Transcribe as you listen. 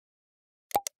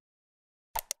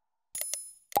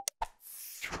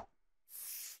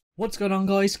What's going on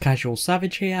guys,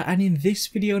 CasualSavage here, and in this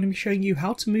video I'm going to be showing you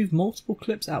how to move multiple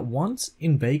clips at once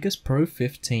in Vegas Pro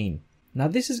 15. Now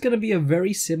this is going to be a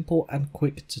very simple and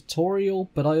quick tutorial,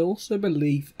 but I also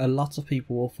believe a lot of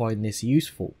people will find this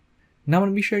useful. Now I'm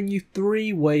going to be showing you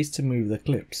 3 ways to move the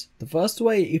clips. The first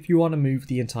way, if you want to move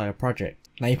the entire project.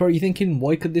 Now you're probably thinking,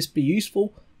 why could this be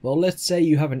useful? Well, let's say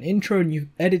you have an intro and you've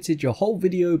edited your whole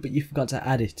video but you forgot to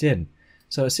add it in.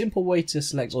 So a simple way to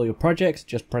select all your projects,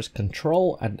 just press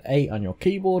Ctrl and A on your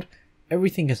keyboard,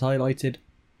 everything is highlighted,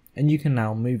 and you can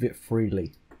now move it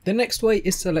freely. The next way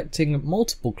is selecting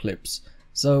multiple clips.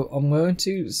 So I'm going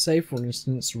to say, for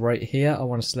instance, right here, I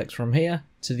want to select from here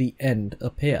to the end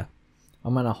up here.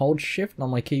 I'm going to hold Shift on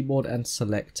my keyboard and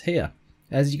select here.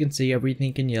 As you can see,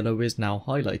 everything in yellow is now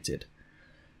highlighted.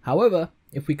 However,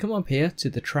 if we come up here to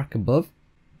the track above,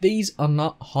 these are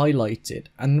not highlighted,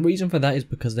 and the reason for that is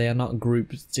because they are not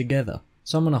grouped together.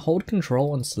 So I'm going to hold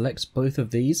Control and select both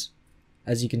of these.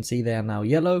 As you can see, they are now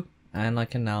yellow, and I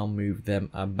can now move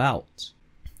them about.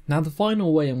 Now the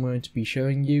final way I'm going to be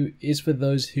showing you is for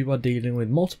those who are dealing with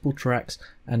multiple tracks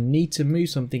and need to move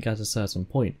something at a certain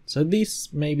point. So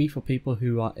this may be for people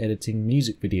who are editing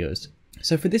music videos.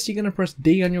 So for this, you're going to press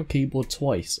D on your keyboard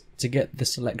twice to get the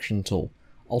selection tool.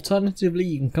 Alternatively,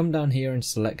 you can come down here and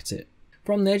select it.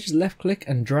 From there, just left click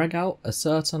and drag out a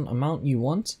certain amount you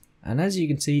want, and as you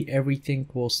can see, everything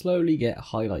will slowly get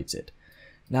highlighted.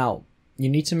 Now, you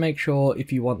need to make sure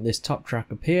if you want this top track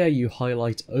up here, you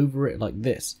highlight over it like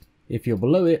this. If you're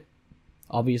below it,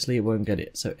 obviously it won't get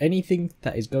it. So anything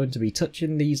that is going to be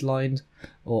touching these lines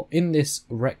or in this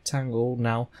rectangle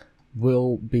now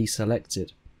will be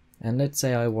selected. And let's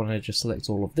say I want to just select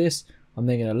all of this, I'm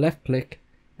then going to left click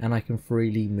and I can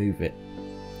freely move it.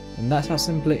 And that's how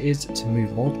simple it is to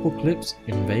move multiple clips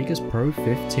in Vegas Pro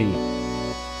 15.